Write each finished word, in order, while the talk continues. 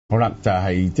好啦，就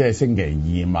係即係星期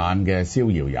二晚嘅逍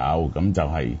遙遊，咁就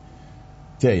係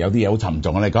即係有啲嘢好沉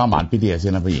重啊！你講下慢必啲嘢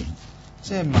先啦，不如。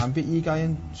即係慢必依家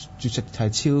絕食係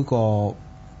超過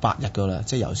8日噶啦，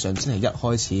即係由上星期一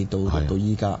開始到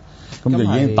依家。咁就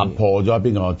已經突破咗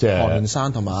邊個即係何連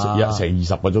山同埋成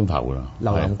20個鐘頭噶啦。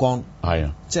劉南光係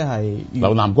啊，即係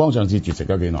劉南光上次絕食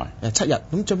咗幾耐？7日，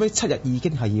咁最尾7日已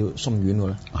經係要送院噶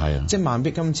啦。係啊，即係慢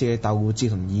必今次嘅鬥志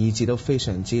同意志都非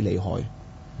常之厲害。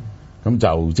咁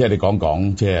就即係你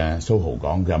講即係蘇豪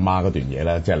講佢阿媽嗰段嘢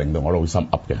咧，即係令到我都好心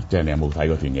噏嘅。即係你有冇睇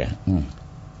嗰段嘢？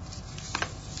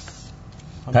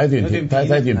睇一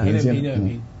段片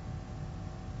先。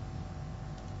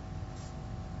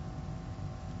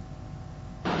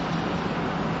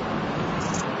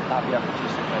踏入絕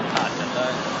食嘅殘日咧，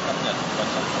今日個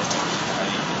身體係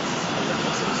1個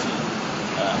小時。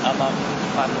啱啱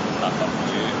翻到立法會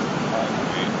開會，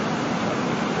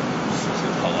少少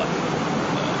頭暈。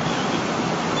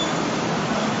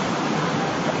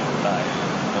但係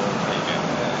都 OK 嘅。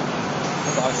咁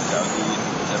開始就有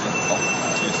啲動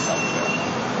接受嘅，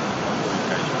我會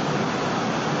繼續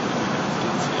堅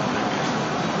持落去嘅。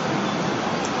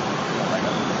大家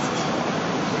都支持。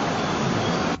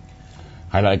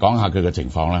係啦，你講下佢嘅情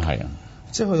況啦，係啊。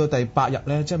即係去到第8日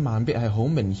咧，即係慢必係好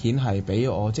明顯係比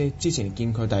我即係之前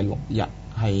見佢第6日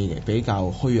係比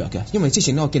較虛弱嘅，因為之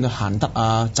前咧我見到行得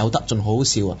啊走得仲好好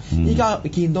笑啊，依家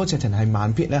見到直情係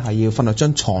慢必咧係要瞓落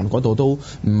張床嗰度都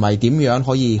唔係點樣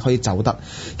可以走得。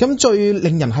咁最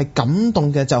令人係感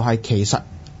動嘅就係其實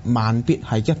慢必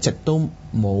係一直都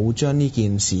冇將呢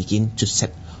件事件絕食，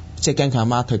即係驚佢阿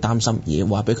媽佢擔心而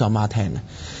話俾佢阿媽聽啊。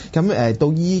咁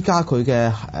到依家佢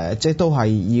嘅即係都係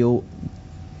要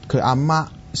佢阿媽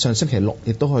上星期6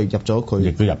亦都去入咗佢，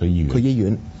亦都入咗醫院。佢醫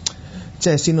院即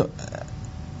係先，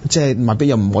即係慢必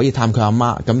又唔可以探佢阿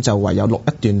媽，咁就唯有錄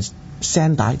一段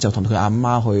聲帶，就同佢阿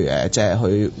媽去即係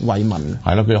去慰問。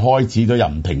係咯，佢開始都又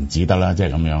唔停止得啦，即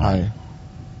係咁樣。係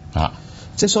啊，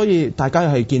即係所以大家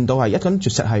係見到係一個人絕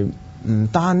食係唔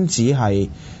單止係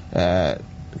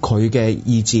佢嘅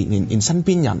意志，連身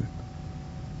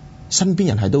邊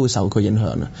人係都會受佢影響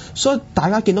啊！所以大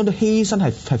家見到啲犧牲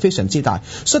係非常之大，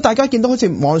所以大家見到好似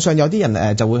網上有啲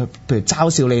人就會譬如嘲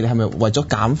笑你係咪為咗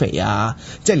減肥啊？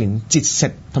即係連節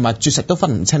食同埋絕食都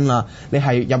分唔清啦！你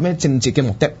係有咩政治嘅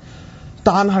目的？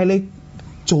但係你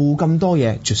做咁多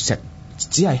嘢絕食，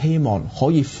只係希望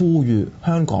可以呼籲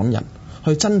香港人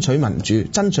去爭取民主、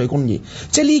爭取公義。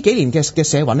即係呢幾年嘅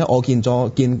社運咧，我見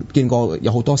過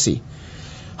有好多事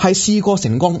係試過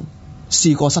成功，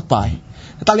試過失敗。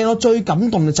但令我最感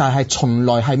動嘅就係從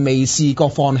來係未試過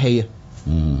放棄啊！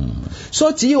所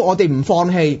以只要我哋唔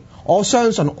放棄，我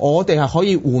相信我哋係可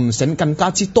以喚醒更加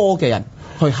之多嘅人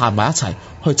去行埋一齊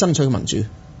去爭取民主。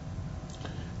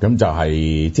咁就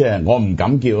係即係我唔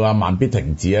敢叫阿慢必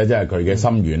停止啊！即係佢嘅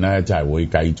心願咧，就係會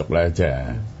繼續咧，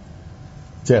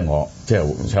即係我即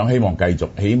係想希望繼續，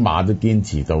起碼都堅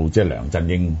持到即係梁振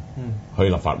英去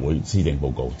立法會施政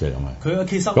報告，即係咁啊！佢嘅決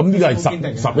心咁呢個係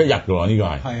11日嘅喎，呢個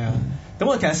係。係啊，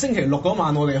咁啊，其實星期6嗰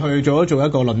晚我哋去做一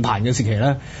個論壇嘅時期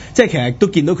咧，即係其實都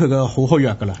見到佢嘅好虛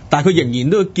弱㗎啦，但係佢仍然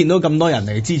都見到咁多人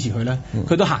嚟支持佢咧，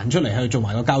佢都行出嚟去做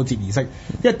埋個交接儀式，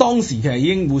因為當時其實已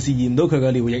經護士驗到佢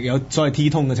嘅尿液有所謂 T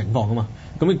通嘅情況啊嘛，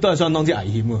咁亦都係相當之危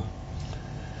險㗎。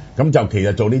咁就其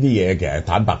實做呢啲嘢，其實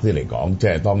坦白啲嚟講，即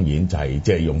係當然就係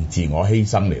即係用自我犧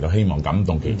牲嚟到希望感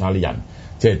動其他啲人，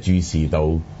即係注視到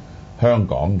香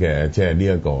港嘅即係呢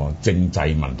一個政制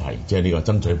問題，即係呢個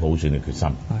爭取普選嘅決心。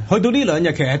去到呢2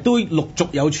日，其實都陸續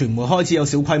有傳媒開始有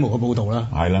小規模嘅報導啦。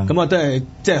係啦，咁啊都係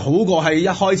即係好過喺一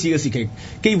開始嘅時期，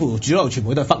幾乎主流傳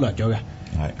媒都係忽略咗嘅。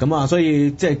係咁啊，所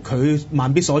以即係佢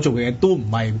慢必所做嘅嘢都唔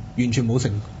係完全冇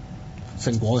成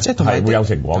果嘅，即係同埋會有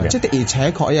成果嘅。即係的而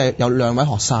且確有2位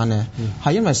學生咧，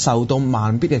係因為受到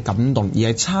慢必嘅感動而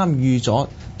係參與咗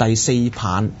第4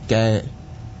棒嘅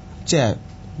即係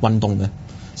運動嘅，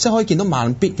即係可以見到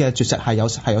慢必嘅絕食係有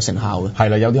成效嘅。係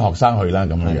啦，有啲學生去啦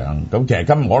咁樣樣。咁其實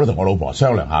今日我都同我老婆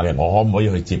商量下嘅，我可唔可以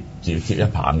去接一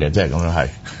棒嘅，即係咁樣係。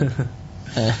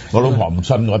我老婆唔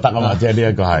信我得啊嘛，即係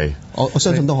呢一個係。我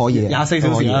相信都可以24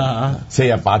小時啦嚇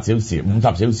，48小時、50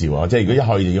小時喎，即係如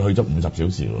果一去就要去足50小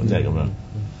時喎，即係咁樣。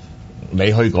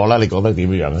你去過啦，你覺得點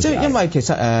樣？即係因為其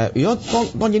實如果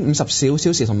當然50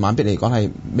小時同慢必嚟講係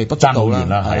微不足道啦，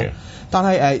係。但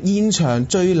係現場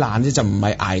最難嘅就唔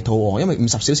係捱肚餓，因為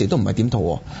50小時都唔係點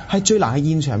肚餓，係最難係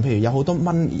現場，譬如有好多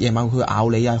蚊夜晚佢咬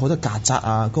你啊，好多曱甴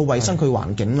啊，個衞生佢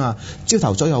環境啊，朝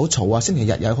頭早又好嘈啊，星期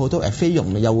日有好多菲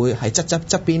傭又會喺側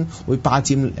邊會霸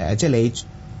佔即係你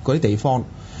嗰啲地方，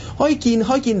可以見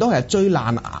到其實最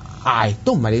難捱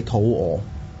都唔係你肚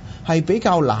餓，係比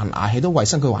較難捱起到衞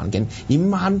生嘅環境，而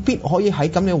慢必可以喺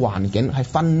咁嘅環境係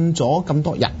瞓咗咁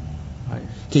多日。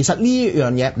其實呢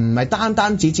樣嘢唔係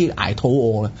單止捱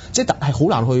肚餓嘅，即係好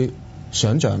難去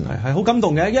想像嘅。係好感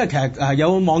動嘅，因為其實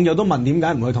有網友都問點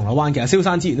解唔去銅鑼灣，其實蕭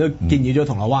生之前都建議咗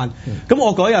銅鑼灣。咁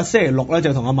我嗰日星期六咧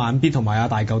就同阿慢必同埋阿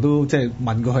大嚿都即係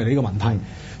問過佢哋呢個問題。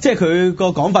即係佢個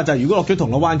講法就係如果落咗銅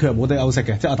鑼灣佢又冇得休息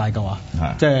嘅，即係阿大嚿啊，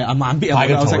即係阿慢必又冇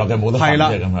得休息，係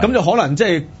啦，咁就可能即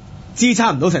係支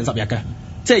撐唔到成10日嘅。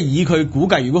即係以佢估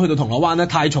計，如果去到銅鑼灣咧，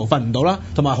太嘈瞓唔到啦，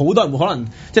同埋好多人會可能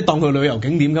即係當佢旅遊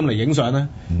景點咁嚟影相咧，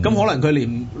咁可能佢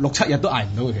連6-7日都捱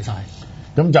唔到嘅，其實係。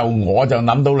咁就我就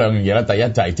諗到兩樣嘢啦，第一就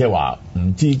係即係話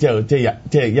唔知即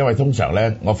係因為通常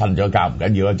咧我瞓咗覺唔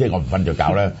緊要啦，即係我唔瞓咗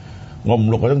覺咧，我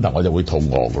5-6個鐘頭我就會肚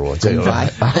餓㗎喎，即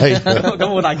係咁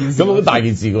好大件事，咁好大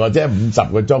件事㗎喎，即係50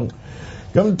個鐘。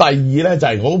咁第二咧就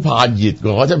係我好怕熱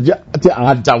㗎，我真唔知即係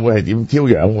晏晝會係點挑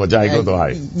樣喎，真係嗰度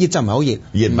係熱就唔係好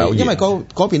熱，唔係好熱，因為嗰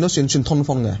邊都算通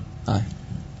風嘅，係。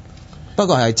不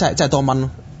過係真係多蚊咯。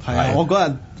係啊，我嗰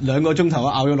日2個鐘頭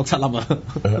咬咗6-7粒啊。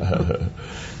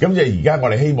咁就而家我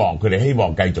哋佢哋希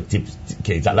望繼續接，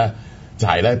其實咧就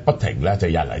係咧不停咧就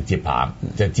日嚟接棒，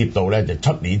就接到咧就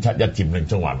出年7一佔領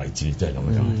中環為止，即係咁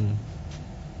樣。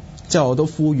即係我都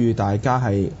呼籲大家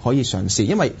係可以嘗試，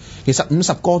因為其實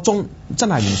50個鐘真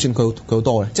係唔算佢好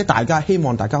多嘅，即係大家希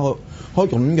望大家可以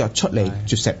踴躍出嚟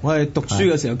絕食。我哋讀書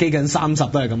嘅時候基緊30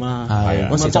都係咁啦，係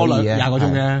嗰時多20個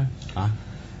鐘啫。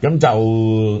咁就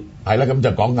係啦，咁就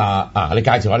講下你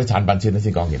介紹下啲產品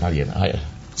先講其他嘢啦。係啊，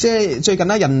即係最近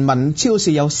咧，人民超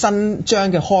市有新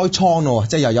張嘅開倉咯，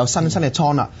即係又有新嘅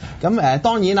倉啦。咁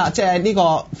當然啦，即係呢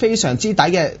個非常之抵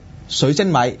嘅水晶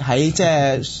米喺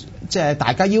即係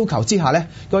大家要求之下咧，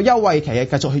個優惠期係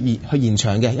繼續去延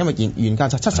長嘅，因為原價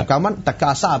就79蚊，特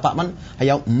價38蚊，係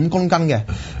有5公斤嘅。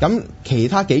咁其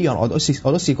他幾樣我都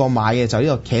試過買嘅，就呢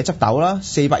個茄汁豆啦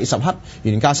，420克，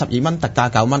原價12蚊，特價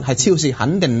9蚊，係超市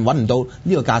肯定揾唔到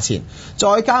呢個價錢。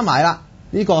再加埋啦，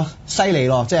呢個犀利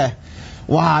咯，即係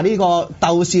哇！呢個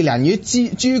豆豉鯪魚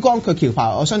珠江佢橋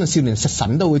牌，我相信少年食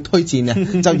神都會推薦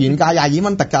嘅，就原價22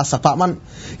蚊，特價18蚊。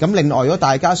咁另外如果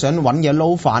大家想揾嘢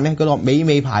撈飯咧，嗰個美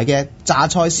味牌嘅榨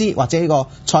菜絲或者呢個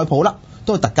菜脯粒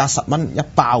都係特價10蚊一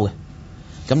包嘅。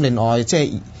咁另外即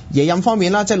係嘢飲方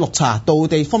面啦，即係綠茶，道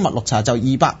地蜂蜜綠茶就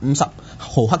250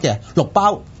毫克嘅6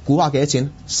包，估下幾多錢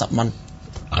？10蚊。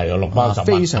係啊，6包10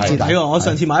蚊，非常之抵。我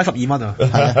上次買咗12蚊啊，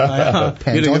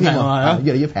平咗添啊，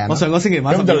越嚟越平。我上個星期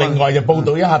買咁就另外就報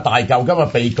道一下大嚿今日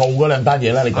被告嗰兩單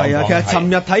嘢啦，你講講。係啊，其實尋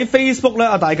日睇 Facebook 咧，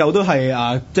阿大嚿都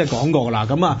係即係講過㗎啦。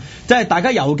咁即係大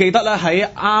家又記得咧，喺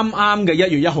啱嘅1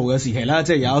月1號嘅時期咧，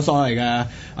即係有所謂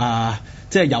嘅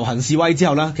即係遊行示威之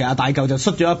後咧，其實阿大嚿就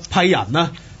率咗一批人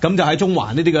啦。咁就喺中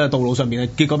環呢啲嘅道路上面，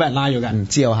結果俾人拉咗嘅。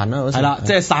自由行啦，係啦，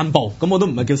即係散步，咁我都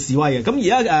唔係叫示威嘅。咁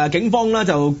而家警方咧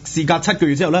就事隔7個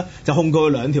月之後咧，就控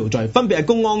告佢2條罪，分別係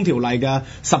公安條例嘅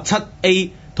17A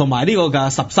同埋呢個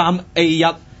嘅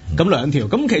13A1。咁2條，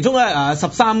咁其中咧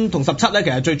13同17咧，其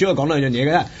實最主要講2樣嘢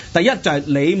嘅啫。第一就係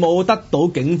你冇得到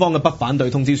警方嘅不反對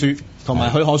通知書同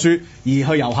埋許可書而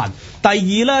去遊行。第二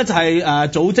咧就係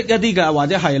組織一啲嘅或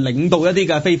者係領導一啲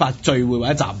嘅非法聚會或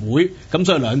者集會，咁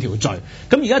所以2條罪。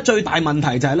咁而家最大問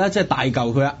題就係咧，即係大嚿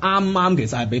佢啱其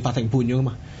實係俾法庭判咗噶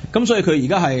嘛，咁所以佢而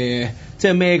家係即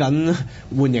係孭緊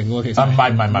緩刑喎，其實。唔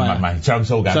係，上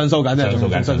訴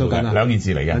緊，兩件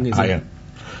事嚟嘅，係啊。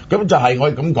咁就係我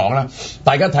咁講啦，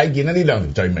大家睇見呢2條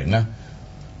罪名咧，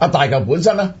阿大嚿本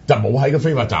身咧就冇喺個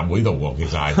非法集會度喎，其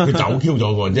實係佢走 Q 咗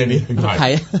喎，即係呢個係。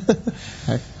係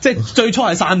啊，即係最初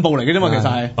係散步嚟嘅啫嘛，其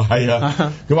實係。係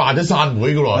啊，佢話咗散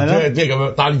會㗎喎，即係咁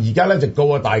樣。但係而家咧就告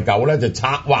阿大嚿咧就策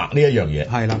劃呢一樣嘢。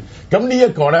係啦。咁呢一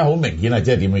個咧好明顯係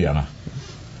即係點樣啊？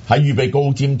係預備告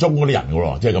佔中嗰啲人㗎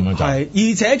喎，即係咁樣就。係，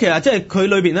而且其實即係佢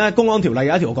裏邊咧公安條例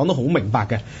有一條我講得好明白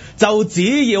嘅，就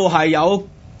只要係有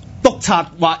督察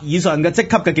或以上嘅職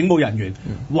級嘅警務人員，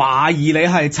懷疑你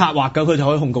係策劃嘅，佢就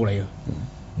可以控告你嘅。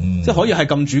即係可以係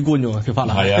咁主觀嘅喎條法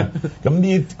例。係啊，咁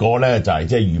呢個咧就係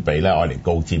即係預備咧愛嚟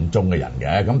告佔中嘅人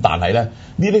嘅。咁但係咧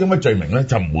呢啲咁嘅罪名咧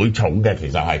就唔會重嘅，其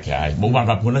實係冇辦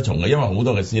法判得重嘅，因為好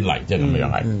多嘅先例即係咁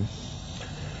樣係。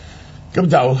咁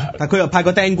就，但佢又派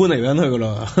個釘官嚟揾佢噶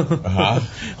咯，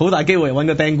好大機會揾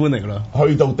個釘官嚟噶咯。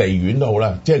去到地院都好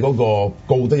啦，即係嗰個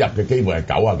告得入嘅機會係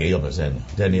90幾個%，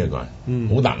即係呢一個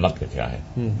係好難甩嘅，其實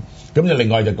係。咁就另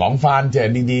外就講翻即係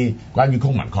呢啲關於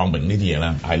公民抗命呢啲嘢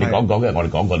啦，係你講嘅，我哋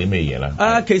講過啲咩嘢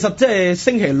啦？其實即係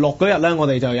星期六嗰日咧，我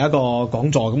哋就有一個講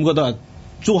座，咁嗰度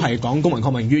都係講公民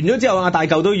抗命。完咗之後，阿大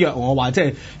舊都約我話，即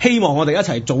係希望我哋一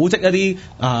齊組織一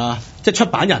啲即係出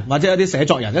版人或者一啲寫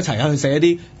作人一齊去寫一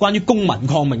啲關於公民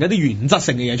抗命一啲原則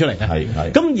性嘅嘢出嚟嘅。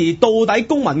係。咁而到底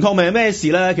公民抗命係咩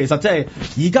事咧？其實即係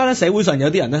而家咧社會上有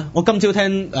啲人咧，我今朝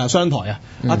聽商台啊，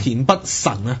阿田北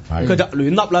辰啊，佢就亂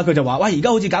笠啦，佢就話：喂，而家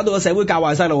好似搞到個社會教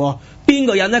壞細路喎，邊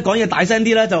個人咧講嘢大聲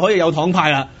啲咧就可以有黨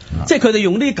派啦。即係佢哋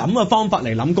用啲咁嘅方法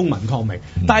嚟諗公民抗命。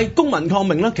但係公民抗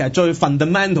命咧，其實最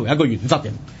fundamental 有一個原則嘅，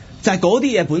就係嗰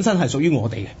啲嘢本身係屬於我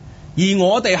哋嘅。而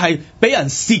我哋係俾人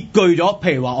竊據咗，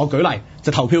譬如話我舉例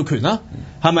就投票權啦，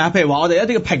係咪啊？譬如話我哋一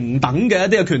啲嘅平等嘅一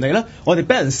啲嘅權利咧，我哋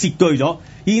俾人竊據咗，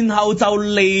然後就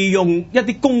利用一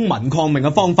啲公民抗命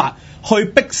嘅方法去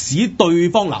迫使對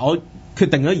方嗱，我決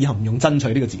定咗以後唔用爭取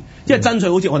呢個字，因為爭取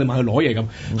好似我哋問佢攞嘢咁，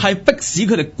係迫使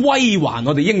佢哋歸還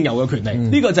我哋應有嘅權利。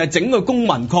呢個就係整個公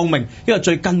民抗命一個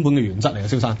最根本嘅原則嚟嘅，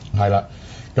蕭生。係啦，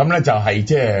咁咧就係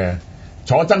即係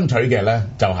所爭取嘅咧，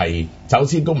就係首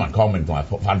先公民抗命同埋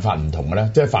犯法唔同嘅咧，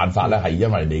即係犯法咧係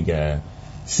因為你嘅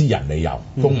私人理由，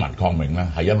公民抗命咧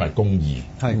係因為公義，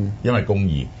因為公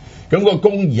義。咁個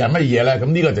公義係乜嘢咧？咁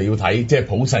呢個就要睇即係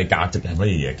普世價值係乜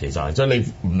嘢，其實係，所以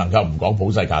你唔能夠唔講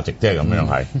普世價值，即係咁樣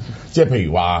係。即係譬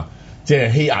如話，即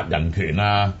係欺壓人權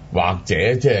啊，或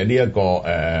者即係呢一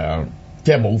個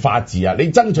即係冇法治啊，你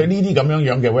爭取呢啲咁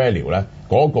樣嘅 value 咧，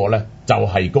嗰個咧就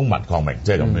係公民抗命，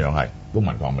即係咁樣係公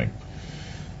民抗命。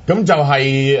咁就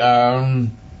係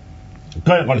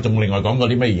今日我哋仲另外講過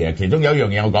啲乜嘢？其中有一樣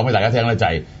嘢我講俾大家聽咧，就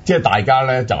係即係大家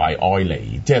咧就係愛嚟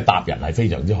即係答人係非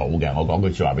常之好嘅。我講句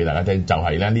説話俾大家聽，就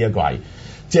係咧呢一個係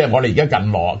即係我哋而家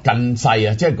近世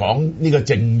啊，即係講呢個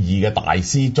正義嘅大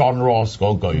師 John Rawls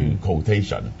嗰句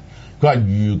quotation，佢話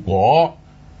如果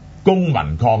公民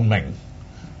抗命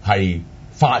係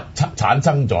產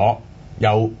生咗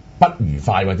有不愉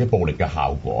快或者暴力嘅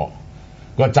效果，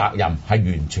個責任係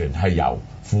完全係由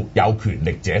有權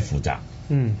力者負責。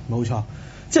冇錯，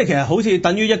即係其實好似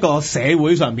等於一個社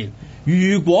會上邊，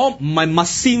如果唔係勿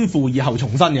先腐而後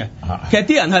重生嘅，其實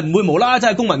啲人係唔會無啦啦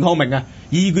真係公民抗命嘅。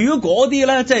而如果嗰啲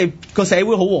咧，即係個社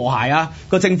會好和諧啊，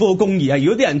個政府好公義啊，如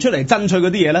果啲人出嚟爭取嗰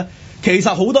啲嘢咧，其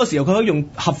實好多時候佢可以用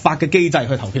合法嘅機制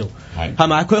去投票，係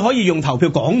咪？佢可以用投票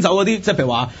趕走嗰啲，即係譬如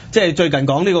話，即係最近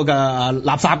講呢個嘅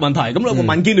垃圾問題，咁你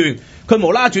個民建聯佢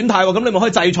無啦啦轉態喎，咁你咪可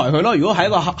以制裁佢咯。如果係一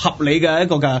個合理嘅一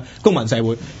個嘅公民社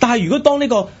會，但係如果當呢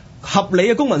個合理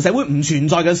嘅公民社會唔存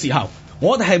在嘅時候，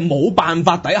我哋係冇辦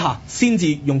法底下先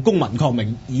至用公民抗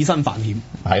命以身犯險。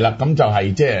係啦，咁就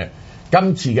係即係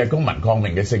今次嘅公民抗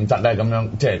命嘅性質咧，咁樣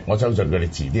即係我相信佢哋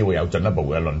遲啲會有進一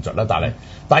步嘅論述啦。但係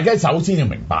大家首先要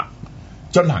明白，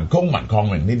進行公民抗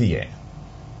命呢啲嘢，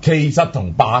其實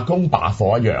同罷工罷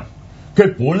課一樣，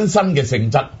佢本身嘅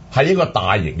性質係一個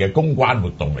大型嘅公關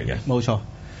活動嚟嘅。冇錯，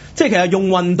即係其實用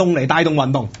運動嚟帶動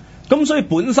運動。咁所以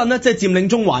本身咧，即係佔領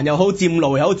中環又好，佔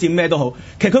路又好，佔咩都好，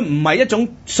其實佢唔係一種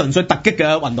純粹突擊嘅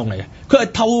運動嚟嘅，佢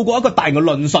係透過一個大型嘅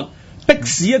論述，迫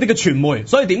使一啲嘅傳媒。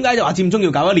所以點解就話佔中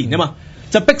要搞1年啫嘛？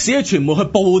就迫使啲傳媒去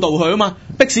報導佢啊嘛，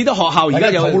迫使啲學校而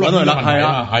家有討論佢啦，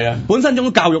係啊，本身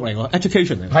種教育嚟喎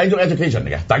 ，education 嚟，係一種 education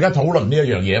嚟嘅，大家討論呢一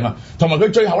樣嘢啊嘛，同埋佢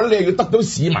最後咧，你係要得到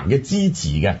市民嘅支持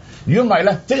嘅，如果唔係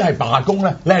咧，即係罷工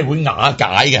咧，你係會瓦解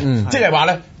嘅，即係話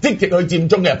咧，積極去佔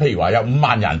中嘅，譬如話有5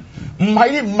萬人，唔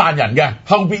係呢5萬人嘅，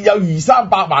後邊有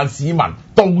200-300萬市民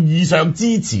道義上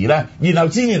支持咧，然後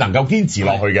先至能夠堅持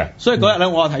落去嘅。所以嗰日咧，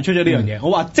我就提出咗呢樣嘢，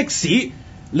我話即使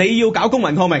你要搞公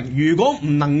民抗命，如果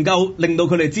唔能夠令到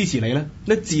佢哋支持你咧，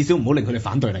你至少唔好令佢哋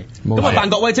反對你。咁啊，范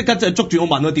國威即刻就捉住我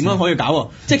問佢點樣可以搞喎？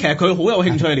即係其實佢好有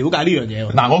興趣去了解呢樣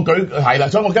嘢。嗱，我係啦，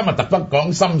所以我今日特登講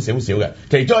深少少嘅，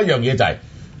其中一樣嘢就係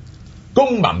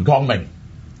公民抗命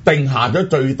定下咗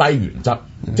最低原則，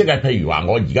即係譬如話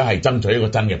我而家係爭取一個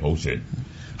真嘅普選，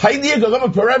喺呢一個咁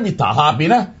嘅 parameter 下邊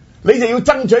咧，你就要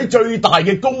爭取最大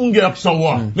嘅公約數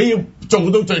啊！你要做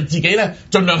到自己咧，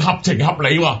盡量合情合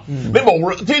理喎。你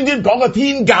無端端講個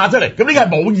天價出嚟，咁呢個係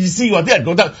冇意思喎。啲人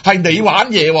覺得係你玩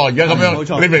嘢喎，而家咁樣，冇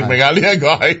錯，你明唔明啊？呢一個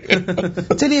係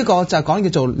即係呢一個就係講叫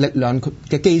做力量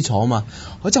嘅基礎啊嘛。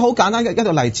即係好簡單一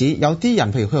個例子，有啲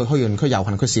人譬如佢去完佢遊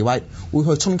行佢示威，會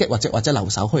去衝擊或者留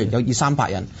守，去完有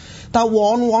200-300人，但係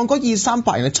往往嗰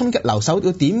200-300人嘅衝擊留守，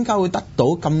要點解會得到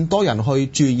咁多人去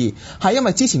注意？係因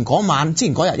為之前嗰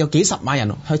日有幾十萬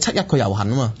人去7·1佢遊行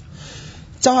啊嘛。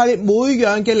就係每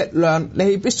樣嘅力量，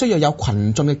你必須要有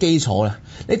群眾嘅基礎啦。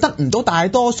你得唔到大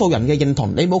多數人嘅認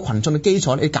同，你冇群眾嘅基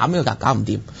礎，你搞咩搞唔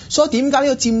掂。所以點解呢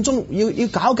個佔中要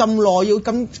搞咁耐，要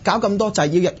搞咁多，就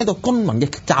係要一個公民嘅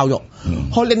教育，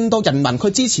去令到人民去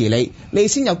支持你，你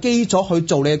先有基礎去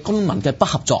做你嘅公民嘅不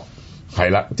合作。係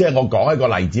啦，即係我講一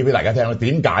個例子俾大家聽啦。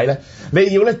點解咧？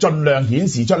你要咧盡量顯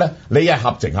示出咧，你係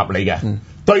合情合理嘅。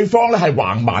對方咧係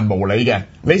橫蠻無理嘅，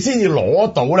你先至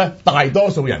攞到咧大多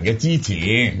數人嘅支持，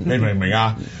你明唔明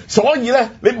啊？所以咧，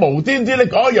你無端端你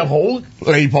講一樣好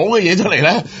離譜嘅嘢出嚟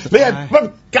咧，你係不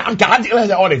簡直咧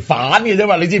就愛嚟反嘅啫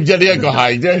嘛？你知唔知呢一個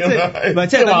係啫？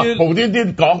即係話無端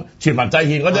端講全民制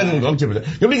憲嗰陣會講全民制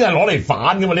憲，咁呢個係攞嚟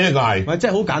反嘅嘛？呢一個係即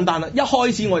係好簡單啦！一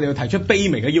開始我哋要提出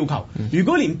卑微嘅要求，如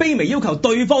果連卑微要求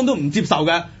對方都唔接受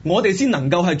嘅，我哋先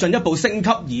能夠係進一步升級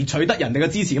而取得人哋嘅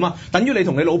支持啊嘛！等於你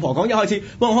同你老婆講一開始，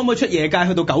喂，我可唔可以出夜街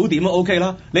去到9點啊 OK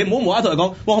啦，你唔好無啦啦同佢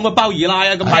講，哇可唔可以包二奶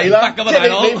啊咁係啦，即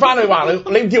係你翻去話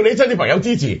你叫你親啲朋友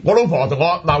支持，我老婆同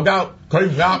我鬧交，佢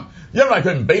唔啱。因為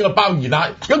佢唔俾我包二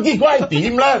奶，咁結果係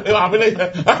點咧？你話俾你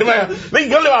係咪啊？你如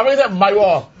果你話俾你聽唔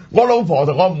係，我老婆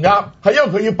同我唔啱，係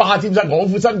因為佢要霸佔晒我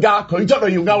副身家，佢出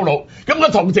去要勾佬，咁個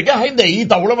同情喺你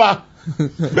度啦嘛。即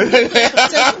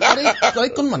係嗰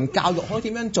啲公民教育可以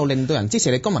點樣做，令到人支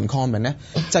持你公民抗命咧？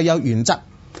就有原則，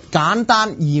簡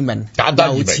單易明，由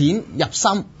淺入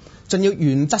深。仲要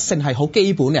原則性係好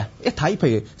基本嘅，一睇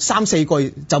譬如3-4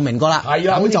句就明過啦，係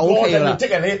啦，咁就 OK 啦。即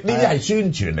係你呢啲係宣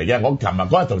傳嚟嘅。我琴日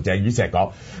嗰日同鄭宇石講，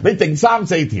你定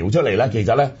3-4條出嚟咧，其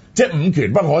實咧即係五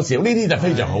權不可少，呢啲就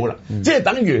非常好啦。即係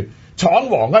等於闖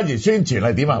王嗰時宣傳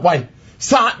係點啊？喂，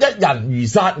殺一人如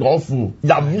殺我父，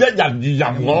淫一人如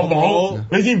淫我母，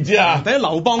你知唔知啊？等於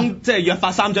劉邦即係約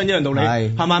法3章一樣道理，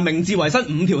係嘛？明治維新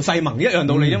5條誓盟一樣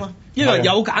道理啫嘛。因為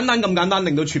有簡單咁簡單，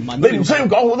令到全民你唔需要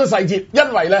講好多細節，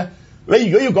因為咧。你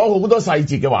如果要講好多細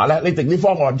節嘅話咧，你定啲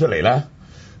方案出嚟咧，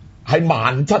係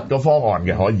17個方案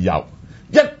嘅可以有。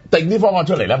一定啲方案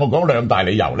出嚟咧，我講2大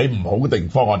理由，你唔好定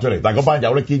方案出嚟，但係嗰班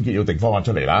友咧堅決要定方案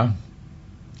出嚟啦。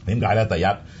點解咧？第一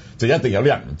就一定有啲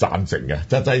人唔贊成嘅，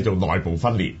就製造內部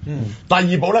分裂。第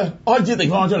二步咧，開始定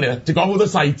方案出嚟咧，就講好多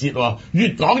細節喎，越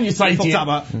講越細節，複雜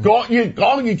啊，越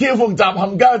講越 Q 複雜，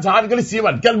冚家產嗰啲市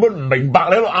民根本唔明白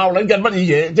你喺度拗撚緊乜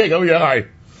嘢嘢，即係咁樣係。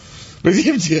你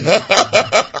知唔知啊？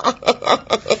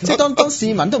即係當市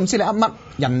民都唔知你噏乜，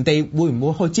人哋會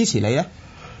唔會去支持你咧？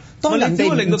當人哋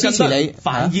唔支持你，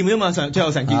煩厭啊嘛！最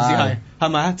後成件事係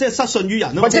咪啊？即係失信於人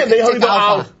啊嘛！即係你去到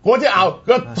拗，嗰啲拗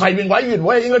個提名委員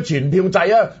會係應該全票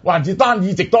制啊，還是單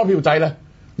議席多票制咧？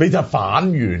你就反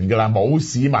完㗎啦，冇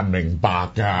市民明白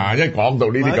㗎。一講到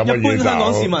呢啲咁嘅嘢，一般香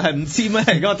港市民係唔知咩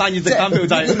嚟㗎？單議席單票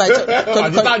制，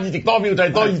還是單議席多票制，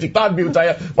多議席單票制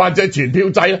啊，或者係全票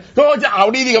制啊？咁開始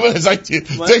拗呢啲咁嘅細節，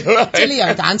即係呢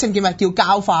樣簡稱叫咩？叫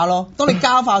膠化咯。當你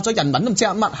膠化咗，人民都唔知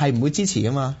噏乜，係唔會支持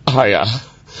㗎嘛。係啊。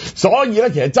所以咧，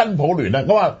其實真普聯咧，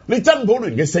我話你真普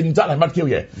聯嘅性質係乜 Q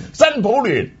嘢？真普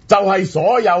聯就係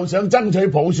所有想爭取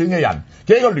普選嘅人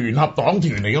嘅一個聯合黨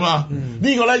團嚟噶嘛。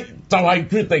呢個咧就係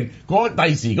決定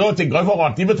第時嗰個政改方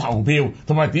案點樣投票，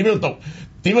同埋點樣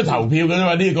投票嘅啫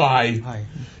嘛。呢個係。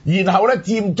然後咧，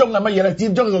佔中係乜嘢咧？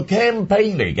佔中係個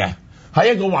campaign 嚟嘅，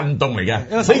係一個運動嚟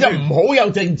嘅。你就唔好有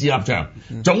政治立場。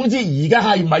總之而家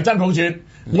係唔係真普選？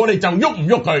我哋就喐唔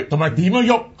喐佢，同埋點樣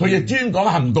喐，佢就專講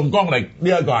行動綱領呢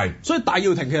一個係。所以戴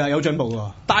耀廷其實有進步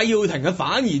㗎。戴耀廷嘅反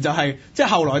而就係即係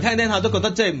後來聽下都覺得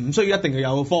即係唔需要一定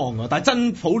要有方案㗎。但係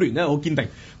真普聯咧好堅定。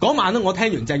嗰晚咧我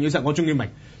聽完鄭宇石，我終於明。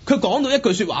佢講到一句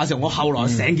説話嘅時候，我後來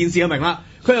成件事就明啦。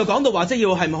佢又講到話即係要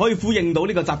係咪可以呼應到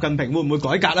呢個習近平會唔會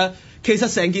改革咧？其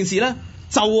實成件事咧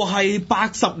就係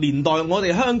80年代我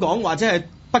哋香港或者係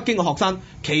北京嘅學生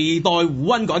期待胡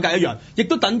溫改革一樣，亦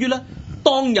都等於咧。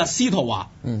當日司徒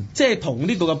華，即係同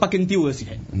呢個嘅北京丟嘅時期，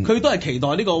佢都係期待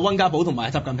呢個溫家寶同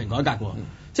埋習近平改革嘅。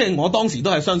即係我當時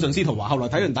都係相信司徒華，後來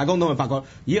睇完大江東，咪發覺，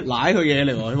咦，賴佢嘢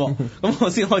嚟喎，咁我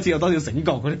先開始有多少醒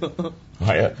覺嗰啲。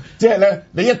係啊，即係咧，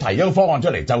你一提咗個方案出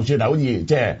嚟，就算係好似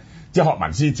即係學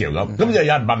民思潮咁，咁就有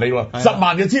人問你喎，10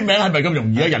萬嘅簽名係咪咁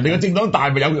容易啊？人哋嘅政黨大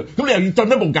咪有，咁你又要進一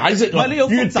步解釋喎。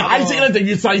越解釋咧就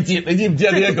越細節，你知唔知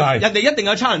啊？呢一個係人哋一定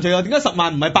有 challenge 㗎，點解10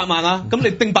萬唔係8萬啊？咁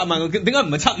你定8萬，點解唔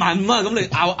係7萬5啊？咁你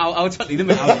拗7年都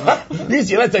未拗完。於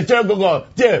是咧就將嗰個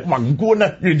即係宏觀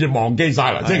咧完全忘記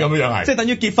晒啦，即係咁樣係。即係等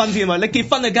於結婚先嘛？你結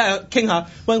婚你梗係傾下，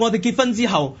喂，我哋結婚之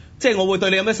後。即係我會對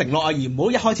你有咩承諾啊？而唔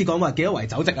好一開始講話幾多圍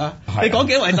酒席啊！你講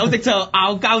幾多圍酒席之後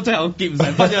拗交，最後結唔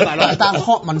成婚啫，大佬。但係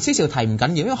學民思潮提唔緊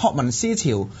要，因為學民思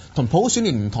潮同普選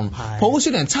聯唔同，普選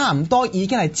聯差唔多已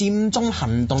經係佔中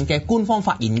行動嘅官方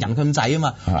發言人咁滯啊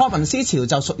嘛。學民思潮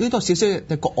就屬於多少少嘅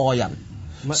局外人，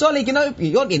所以你見到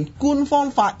如果連官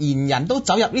方發言人都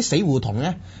走入啲死胡同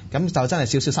咧，咁就真係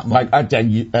少少失望。唔係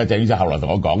鄭宇就後來同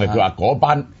我講嘅，佢話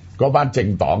嗰班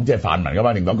政黨即係泛民嗰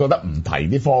班政黨覺得唔提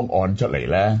啲方案出嚟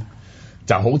咧。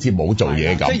就好似冇做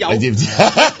嘢咁，即係有你知唔知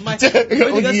啊？唔係，即係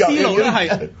佢哋嘅思路咧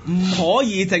係唔可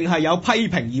以淨係有批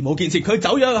評而冇建設。佢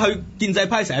走咗去建制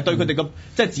派，成日對佢哋嘅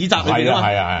即係指責裏邊啊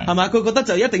嘛，係咪？佢覺得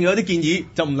就一定要有啲建議，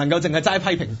就唔能夠淨係齋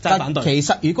批評、齋反對。其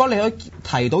實如果你可以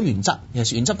提到原則，其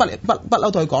實原則不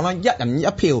嬲對佢講啦，一人一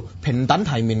票、平等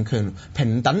提名權、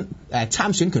平等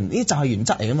參選權，呢啲就係原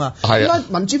則嚟噶嘛。係啊，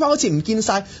民主派好似唔見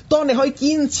晒，當你可以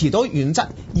堅持到原則，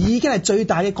已經係最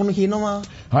大嘅貢獻啊嘛。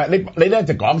係你咧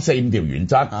就講4-5條原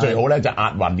則，最好咧就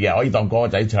押韻嘅，可以當歌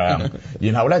仔唱。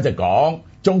然後咧就講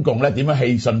中共咧點樣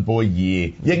棄信背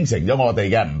義，應承咗我哋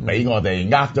嘅，唔俾我哋，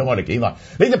呃咗我哋幾耐，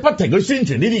你就不停去宣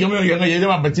傳呢啲咁樣嘅嘢啫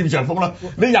嘛，咪佔上風咯。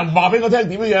你又唔話俾我聽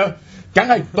點樣？梗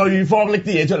係對方拎啲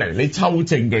嘢出嚟，你抽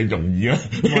證據容易啊！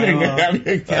其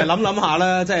實諗下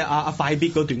咧，即係阿快必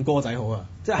嗰段歌仔好啊，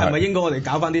即係咪應該我哋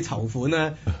搞翻啲籌款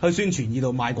咧，去宣傳二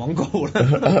度賣廣告咧？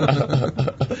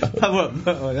真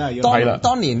係要。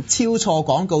當年超錯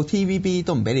廣告 TVB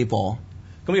都唔俾你播，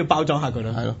咁要包裝下佢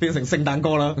啦，係咯，變成聖誕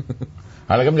歌啦。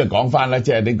係啦，咁就講翻咧，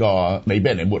即係呢個你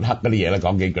俾人哋抹黑嗰啲嘢咧，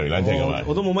講幾句啦，即係咁啊。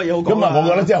我都冇乜嘢好講。咁啊，我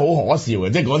覺得真係好可笑嘅，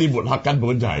即係嗰啲抹黑根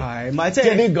本就係，唔係即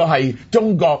係呢個係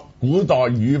中國古代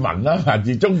語文啦，甚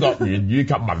至中國言語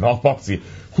及文學博士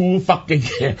互忽嘅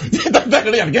嘢，即係得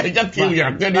嗰啲人嘅係一跳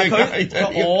人嘅呢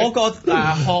個。我個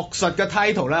學術嘅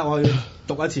title 咧，我要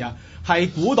讀一次啊，係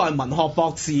古代文學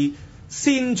博士。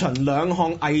先秦兩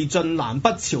項魏晉南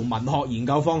北朝文學研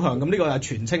究方向，咁呢個係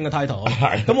全稱嘅 title。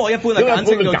咁我一般就簡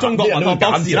稱叫中國文學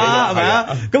博士啦，係咪啊？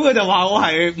咁佢就話我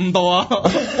係誤導啊，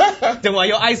仲話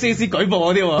要 ICAC 舉報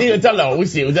嗰啲喎。呢個真係好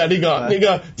笑啫！呢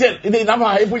個即係你諗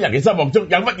下喺一般人嘅心目中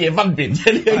有乜嘢分別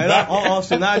啫？係啦，我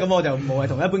算啦，咁我就無謂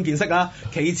同一般見識啦。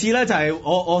其次咧就係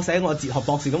我寫我哲學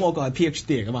博士，咁我個係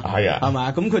PhD 嚟噶嘛，係啊，係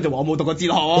咪？咁佢就話我冇讀過哲學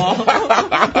喎，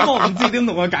咁我唔知點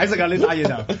同佢解釋啊呢單嘢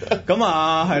就，咁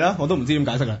啊係啦，我都唔知點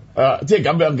解釋啊？即係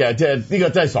咁樣嘅，即係呢個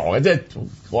真係傻嘅，即係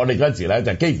我哋嗰陣時咧，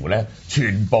就幾乎咧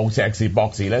全部碩士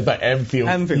博士咧都係 MPhil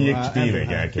PhD 嚟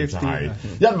嘅，其實係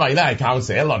因為咧係靠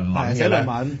寫論文嘅咧，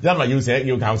因為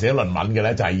要靠寫論文嘅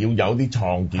咧，就係要有啲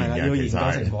創建嘅，要研究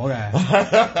成果嘅。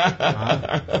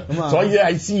咁啊，所以咧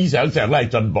喺思想上咧係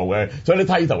進步嘅，所以啲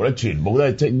title 咧全部都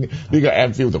係稱呢個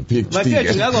MPhil 同 PhD 嘅。唔係，即係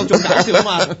仲有一個仲搞笑啊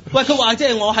嘛！喂，佢話即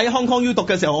係我喺 Hong Kong U 讀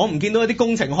嘅時候，我唔見到一啲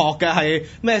工程學嘅係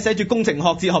咩寫住工程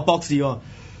學哲學博士喎。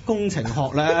工程學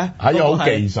咧係好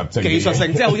技術性，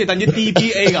即係好似等於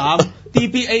DBA 咁。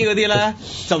DBA 嗰啲咧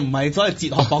就唔係所謂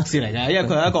哲學博士嚟嘅，因為佢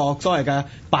係一個所謂嘅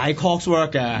by coursework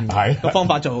嘅個方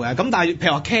法做嘅。咁但係譬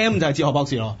如話 Cam 就係哲學博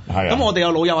士咯。咁我哋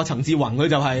有老友啊，陳志宏佢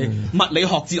就係物理學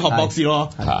哲學博士咯。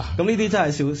咁呢啲真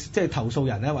係即係投訴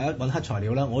人咧，或者揾黑材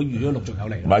料咧，我預咗陸續有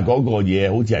嚟。唔係嗰個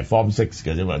嘢好似係 Form 6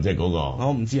嘅啫嘛，即係嗰個。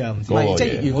我唔知啊，唔知。即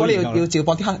係如果你要照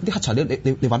播啲黑材料，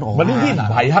你揾我。唔係呢啲唔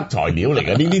係黑材料嚟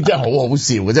嘅，呢啲真係好好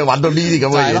笑嘅，即係揾到呢啲咁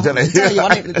嘅嘢出嚟。即係要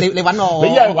揾你揾我。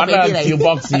你一係揾阿趙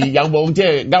博士有冇即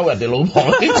係勾人哋老婆？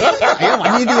係啊，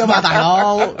揾呢啲啊嘛，大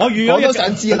佬。我都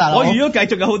想知啊，大佬。我預咗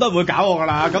繼續有好多人會搞我㗎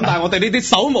啦。咁但係我哋呢啲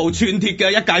手無寸鐵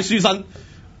嘅一屆書生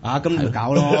啊，咁就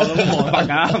搞咯，咁冇辦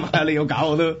法㗎。你要搞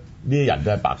我都。呢啲人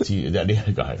都係白痴嘅啫，呢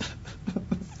一個係。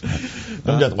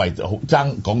咁就為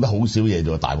爭講得好少嘢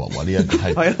做大鑊喎，呢一個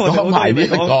係講埋呢一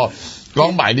個。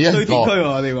講埋呢一個堆填區喎，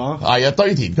我哋講係啊，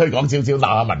堆填區講少少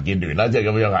鬧下民建聯啦，即係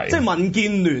咁樣係。即係民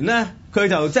建聯咧，佢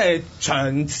就即係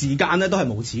長時間咧都係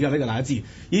無恥嘅，呢個大家知。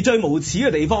而最無恥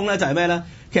嘅地方咧就係咩咧？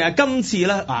其實今次咧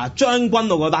將軍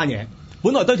澳嗰單嘢，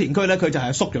本來堆填區咧佢就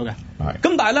係縮咗嘅。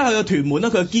咁但係咧去到屯門咧，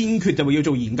佢堅決就會要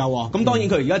做研究喎。咁當然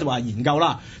佢而家就話研究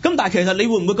啦。咁但係其實你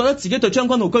會唔會覺得自己對將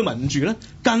軍澳居民唔住咧？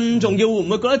更重要會唔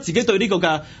會覺得自己對呢個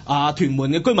嘅屯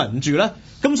門嘅居民唔住咧？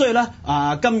咁所以咧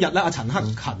今日咧阿陳克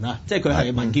勤啊，即係佢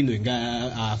係民建聯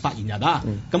嘅發言人啊，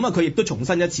咁啊佢亦都重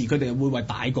申一次，佢哋會為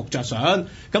大局着想，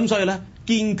咁所以咧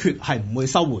堅決係唔會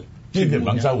收回，堅決唔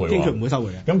肯收回，堅決唔會收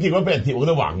回嘅。咁結果俾人貼好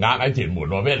多橫額喺屯門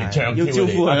喎，俾人哋唱要招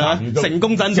呼係啦，成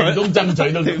功爭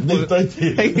取到堆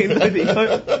填區。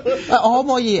我可唔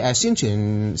可以宣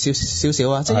傳少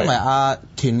少啊？即係因為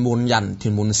屯門人、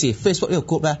屯門市 Facebook 呢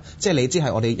個 group 咧，即係你知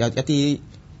係我哋有一啲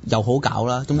又好搞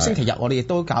啦，咁星期日我哋亦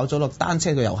都搞咗個單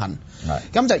車嘅遊行，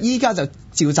咁就依家就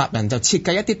召集人就設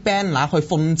計一啲 banner 去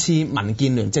諷刺民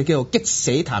建聯，即係叫做激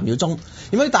死譚耀宗。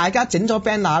如果大家整咗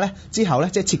banner 咧之後咧，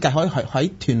即係設計可以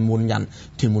喺屯門人、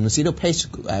屯門市呢個 page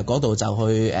嗰度就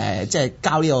去即係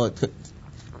交呢個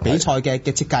比賽嘅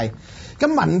設計。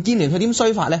咁民建聯佢點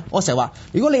衰法咧？我成日話，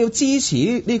如果你要支持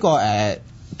呢個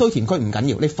堆填區唔緊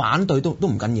要，你反對都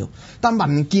唔緊要。但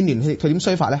民建聯佢點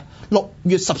衰法咧？6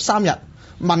月13日。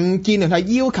民建聯係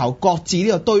要求擱置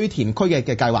呢個堆填區嘅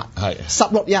計劃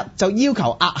，16日就要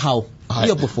求押後呢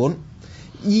個撥款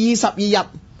，22日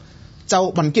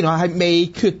就民建聯係未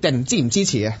決定支唔支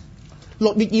持嘅。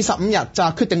6月25日就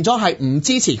決定咗係唔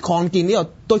支持擴建呢個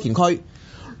堆填區。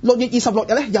6月26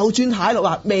日咧又轉態咯，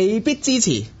話未必支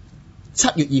持。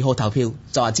7月2號投票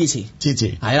就話支持，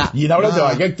係啦。然後咧就話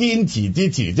而家堅持支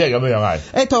持，即係咁樣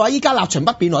係。佢話依家立場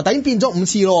不變喎，但已經變咗5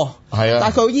次咯。係啊。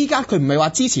但係佢依家佢唔係話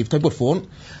支持佢撥款，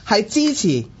係支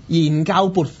持研究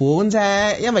撥款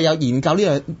啫，因為有研究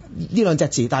呢兩隻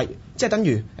字，但係即係等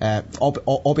於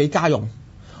我俾家用，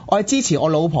我係支持我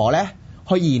老婆咧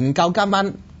去研究今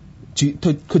晚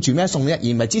佢煮咩餸啫，而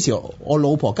唔係支持我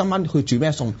老婆今晚去煮咩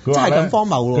餸，真係咁荒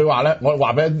謬咯。佢話咧，我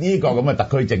話俾呢個咁嘅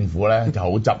特區政府咧就好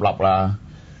執笠啦。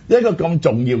一個咁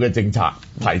重要嘅政策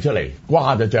提出嚟，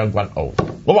瓜咗將軍澳。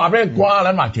我話俾你瓜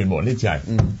撚埋屯門呢次係，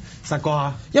實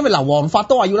瓜，因為劉皇發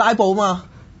都話要拉布嘛。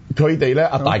佢哋咧，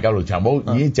阿大舊龍長毛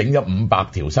已經整咗500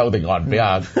條修訂案俾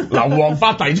阿劉皇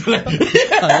發提出嚟。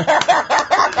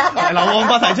劉皇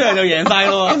發提出嚟就贏晒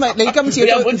咯。因為你今次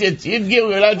有本事就剪嬌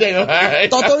佢啦，即係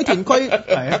咁。個堆填區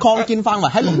擴建範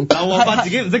圍喺劉皇發自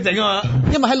己唔識整啊嘛。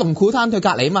因為喺龍鼓灘佢隔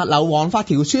離啊嘛，劉皇發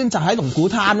條村就喺龍鼓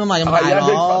灘啊嘛，有冇大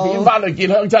佬？佢點翻去見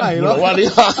鄉親父老啊？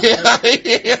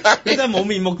你真係冇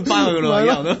面目翻去噶咯，以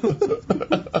後都。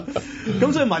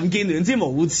咁所以民建聯之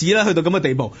無恥啦，去到咁嘅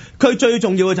地步。佢最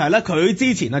重要嘅就係咧，佢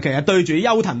之前啊，其實對住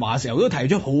邱騰華時候都提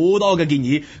出好多嘅建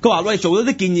議。佢話喂，做咗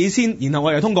啲建議先，然後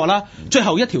我哋通過啦。最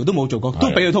後一條都冇做過，都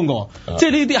俾佢通過。即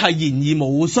係呢啲係言而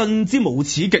無信之無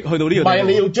恥極，去到呢個地步。唔係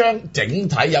你要將整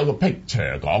體有個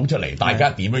picture 講出嚟，大家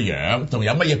點樣，仲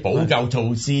有乜嘢補救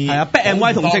措施？係啊 ，Black and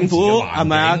White 同政府係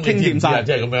咪啊傾掂晒？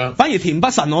即係咁樣。反而田北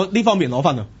辰我呢方面攞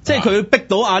分啊，即係佢逼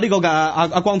到呢個嘅阿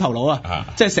光頭佬啊，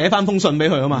即係寫翻封信俾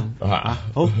佢啊嘛。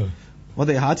好，我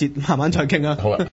哋下一節慢慢再傾啊。好啊。